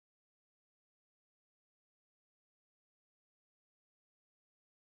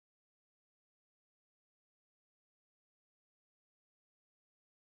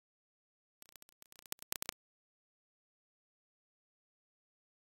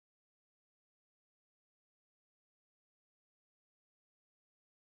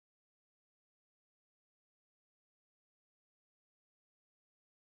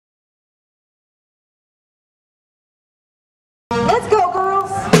Let's go,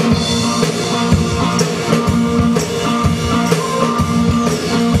 girls.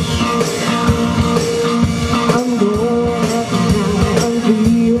 I'm going up tonight. I'm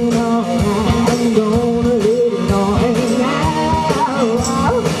feeling alright. I'm gonna let it all hang out.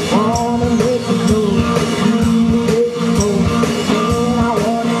 I wanna make you know you make me whole, and I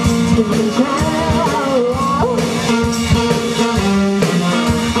wanna spend the time.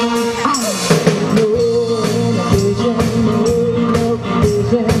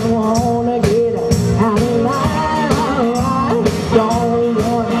 Wanna get out of line. Don't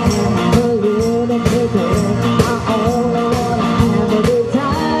wanna have a little picture. I only wanna have a good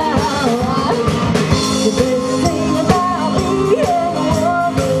time. The best thing about being a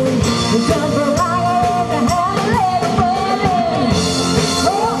woman is just for right to have a little fun.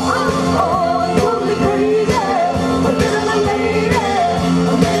 Oh, I'm totally crazy. I'm feeling like lady.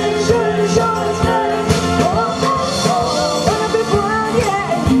 I'm getting short and short and skirt. Wanna be proud, yeah.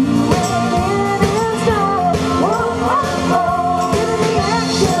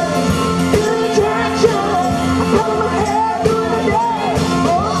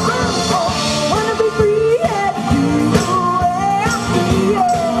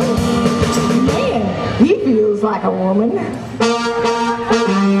 He feels like a woman.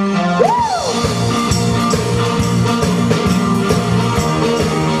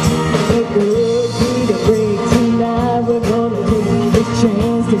 It could be the break tonight. We're gonna take this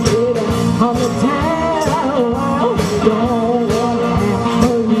chance to get out on the town. Don't wanna have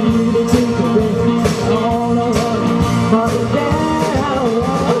a need to take a break. Don't wanna put it down.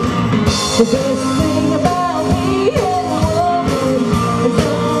 The best thing about being a woman is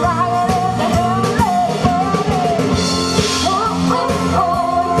the right to have a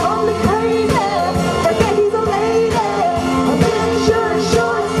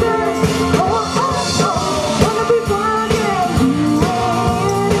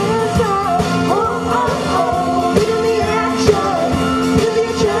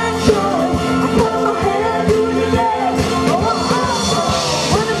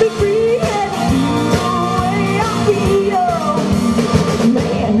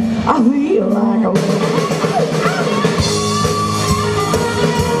I feel like a woman.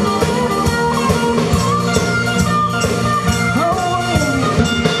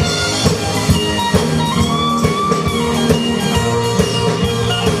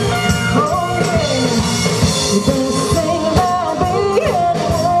 The best thing about being a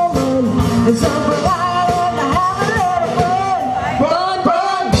woman is somebody to have a little fun. Fun,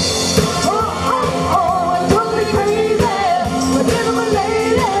 fun. I'm totally crazy. But then I'm a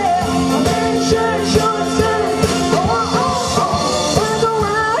lady. I'm in shirt, short skirt. Wanna go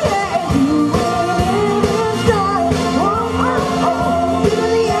out, yeah, and do it in style. Give me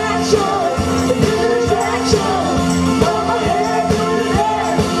the action, give me the distraction. Put my head through the air.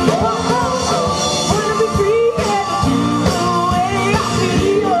 Wanna be free, yeah, the way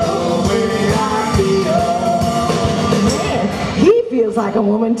I feel. Man, he feels like a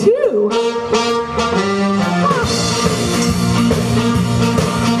woman too.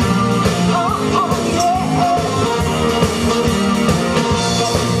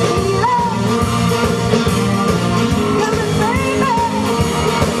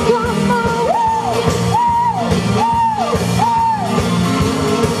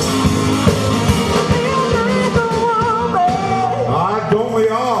 Don't we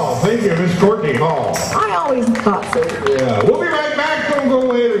all? Thank you, Miss Courtney Hall. I always thought so. Yeah, we'll be right back. Don't go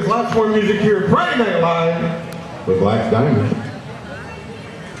away. There's lots more music here at Friday Night Live with Black Diamond.